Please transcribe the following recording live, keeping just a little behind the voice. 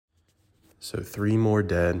So 3 more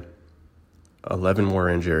dead, 11 more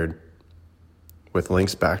injured, with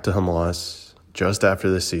links back to Hamas just after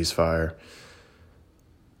the ceasefire,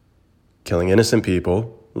 killing innocent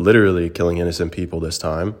people, literally killing innocent people this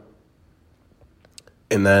time.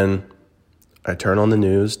 And then I turn on the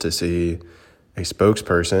news to see a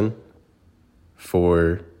spokesperson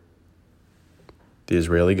for the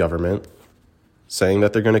Israeli government saying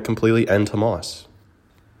that they're going to completely end Hamas,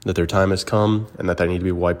 that their time has come and that they need to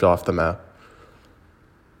be wiped off the map.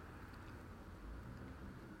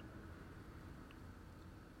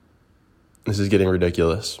 This is getting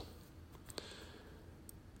ridiculous.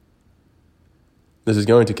 This is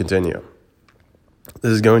going to continue.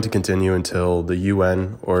 This is going to continue until the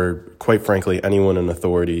UN, or quite frankly, anyone in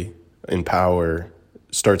authority, in power,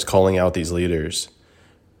 starts calling out these leaders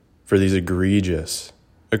for these egregious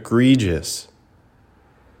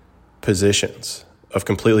positions of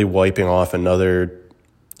completely wiping off another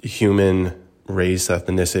human race,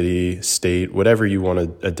 ethnicity, state, whatever you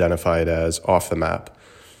want to identify it as, off the map.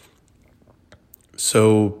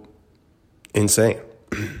 So insane.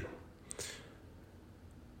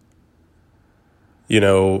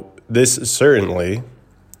 This certainly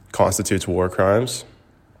constitutes war crimes,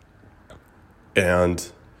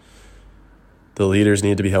 and the leaders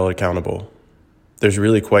need to be held accountable. There's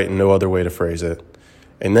really quite no other way to phrase it.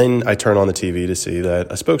 And then I turn on the TV to see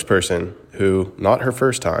that a spokesperson who, not her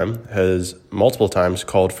first time, has multiple times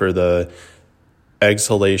called for the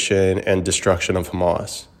exhalation and destruction of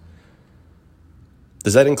Hamas.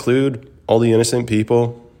 Does that include all the innocent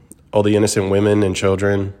people, all the innocent women and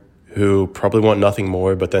children who probably want nothing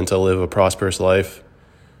more but then to live a prosperous life,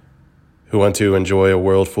 who want to enjoy a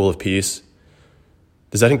world full of peace?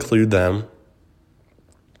 Does that include them?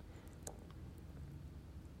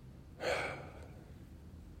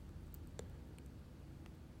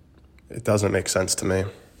 It doesn't make sense to me.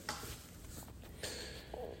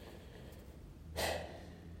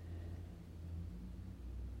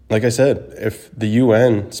 Like I said, if the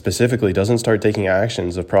UN specifically doesn't start taking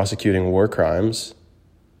actions of prosecuting war crimes,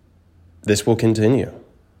 this will continue.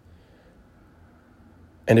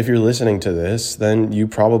 And if you're listening to this, then you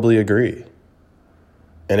probably agree.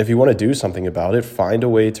 And if you want to do something about it, find a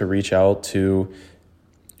way to reach out to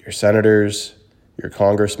your senators, your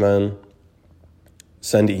congressmen,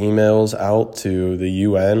 send emails out to the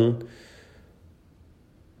UN.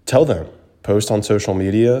 Tell them, post on social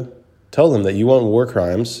media, tell them that you want war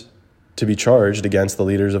crimes to be charged against the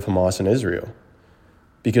leaders of Hamas and Israel,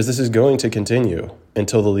 because this is going to continue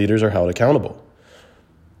until the leaders are held accountable.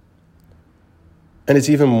 And it's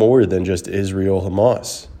even more than just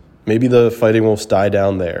Israel-Hamas. Maybe the fighting will die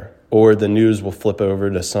down there, or the news will flip over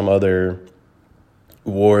to some other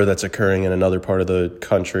war that's occurring in another part of the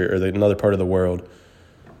country or another part of the world.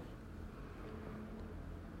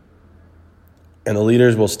 And the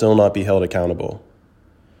leaders will still not be held accountable.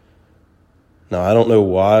 Now, I don't know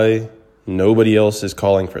why nobody else is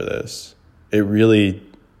calling for this. It really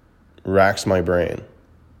racks my brain.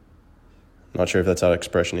 I'm not sure if that's how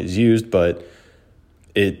expression is used, but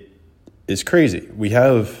it is crazy. We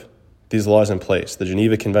have these laws in place. The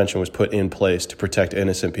Geneva Convention was put in place to protect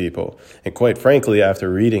innocent people. And quite frankly, after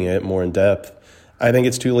reading it more in depth, I think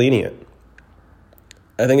it's too lenient.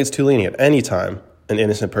 Anytime an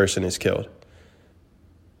innocent person is killed,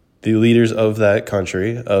 the leaders of that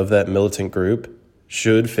country, of that militant group,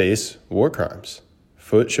 should face war crimes,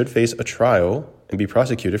 should face a trial and be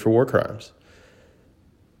prosecuted for war crimes.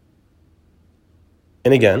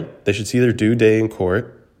 And again, they should see their due day in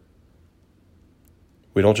court.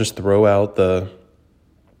 We don't just throw out the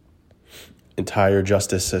entire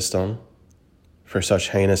justice system for such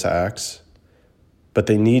heinous acts, but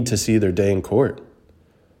they need to see their day in court.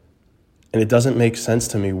 And it doesn't make sense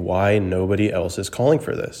to me why nobody else is calling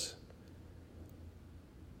for this.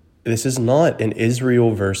 This is not an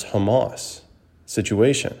Israel versus Hamas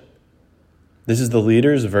situation. This is the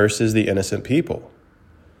leaders versus the innocent people.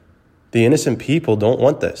 The innocent people don't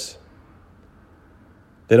want this.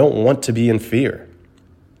 They don't want to be in fear.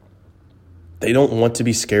 They don't want to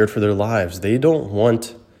be scared for their lives. They don't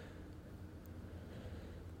want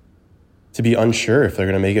to be unsure if they're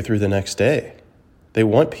going to make it through the next day. They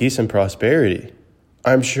want peace and prosperity.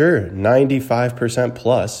 I'm sure 95%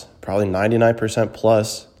 plus, probably 99%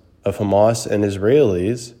 plus of Hamas and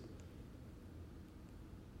Israelis,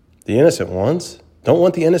 the innocent ones, don't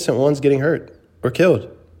want the innocent ones getting hurt or killed.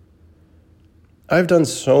 I've done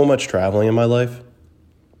so much traveling in my life.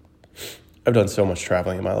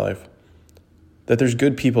 That there's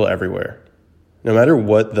good people everywhere. No matter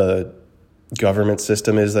what the government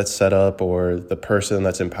system is that's set up or the person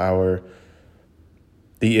that's in power,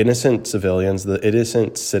 The innocent civilians, the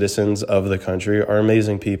innocent citizens of the country are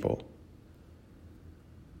amazing people.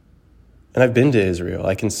 And I've been to Israel.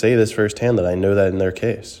 I can say this firsthand that I know that in their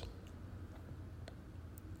case.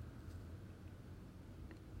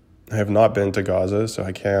 I have not been to Gaza, so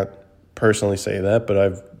I can't personally say that, but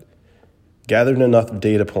I've gathered enough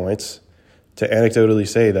data points to anecdotally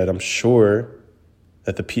say that I'm sure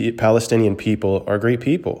that the Palestinian people are great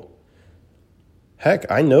people. Heck,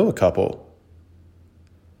 I know a couple.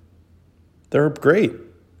 They're great.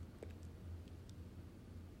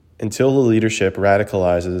 Until the leadership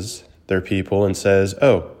radicalizes their people and says,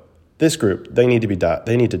 oh, this group, they need to die.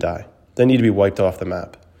 They need to be wiped off the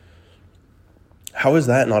map. How is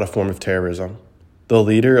that not a form of terrorism? The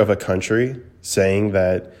leader of a country saying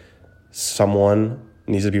that someone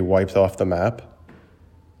needs to be wiped off the map?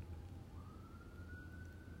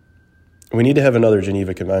 We need to have another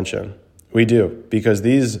Geneva Convention. We do, because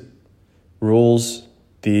these rules,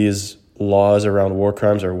 these laws around war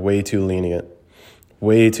crimes are way too lenient.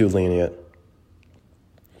 Way too lenient.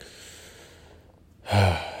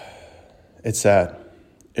 It's sad.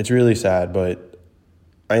 It's really sad, but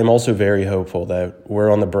I am also very hopeful that we're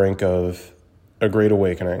on the brink of a great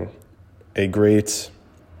awakening, a great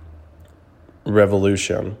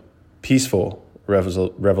revolution, peaceful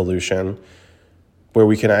revolution, where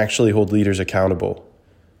we can actually hold leaders accountable.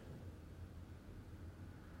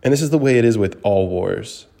 And this is the way it is with all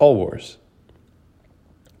wars. All wars.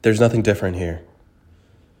 There's nothing different here.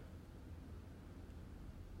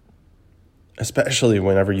 Especially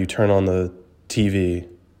whenever you turn on the TV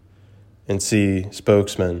and see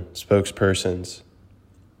spokesmen, spokespersons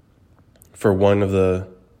for one of the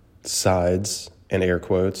sides, in air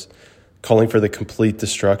quotes, calling for the complete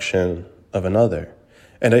destruction of another.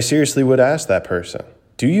 And I seriously would ask that person,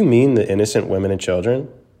 do you mean the innocent women and children?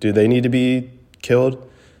 Do they need to be killed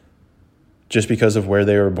just because of where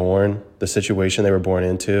they were born, the situation they were born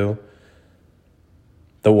into?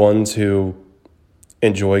 The ones who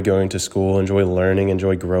enjoy going to school, enjoy learning,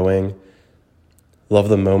 enjoy growing, love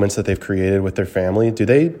the moments that they've created with their family. Do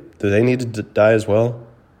they need to die as well?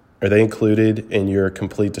 Are they included in your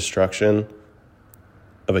complete destruction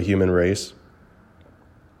of a human race?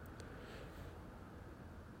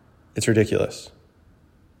 It's ridiculous.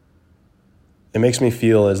 It makes me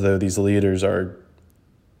feel as though these leaders are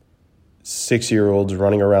 6-year-olds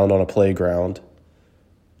running around on a playground,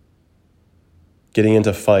 getting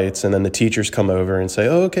into fights, and then the teachers come over and say,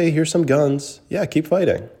 oh, okay, here's some guns. Yeah, keep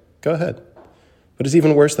fighting. Go ahead. But it's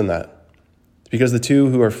even worse than that, because the two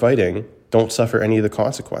who are fighting don't suffer any of the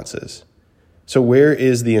consequences. So where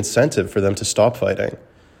is the incentive for them to stop fighting?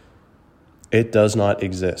 It does not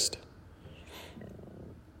exist.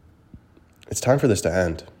 It's time for this to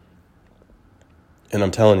end. And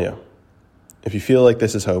I'm telling you, if you feel like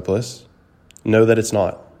this is hopeless, know that it's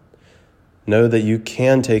not. Know that you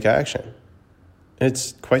can take action.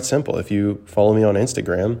 It's quite simple. If you follow me on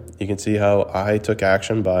Instagram, you can see how I took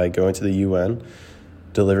action by going to the UN,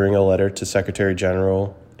 delivering a letter to Secretary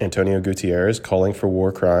General Antonio Guterres calling for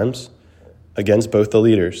war crimes against both the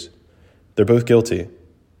leaders. They're both guilty.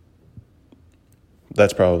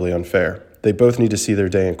 That's probably unfair. They both need to see their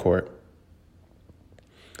day in court.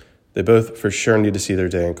 They both for sure need to see their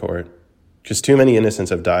day in court, because too many innocents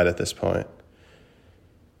have died at this point.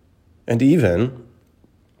 And even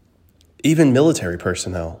military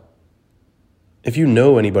personnel. If you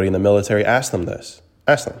know anybody in the military, ask them this.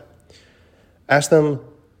 Ask them. Ask them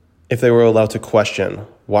if they were allowed to question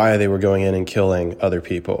why they were going in and killing other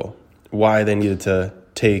people, why they needed to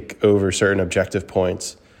take over certain objective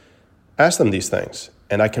points. Ask them these things,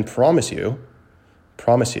 and I can promise you,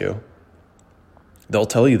 they'll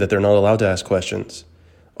tell you that they're not allowed to ask questions.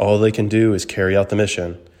 All they can do is carry out the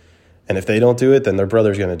mission. And if they don't do it, then their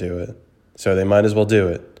brother's going to do it. So they might as well do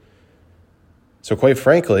it. So quite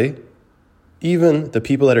frankly, even the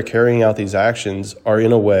people that are carrying out these actions are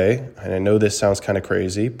in a way, and I know this sounds kind of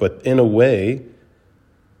crazy, but in a way,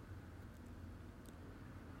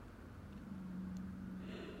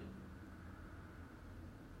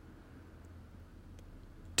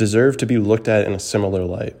 deserve to be looked at in a similar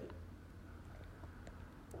light.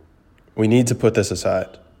 We need to put this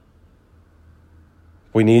aside.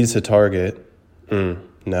 We need to target.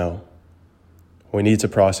 No. We need to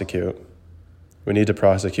prosecute. We need to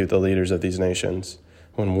prosecute the leaders of these nations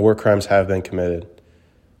when war crimes have been committed.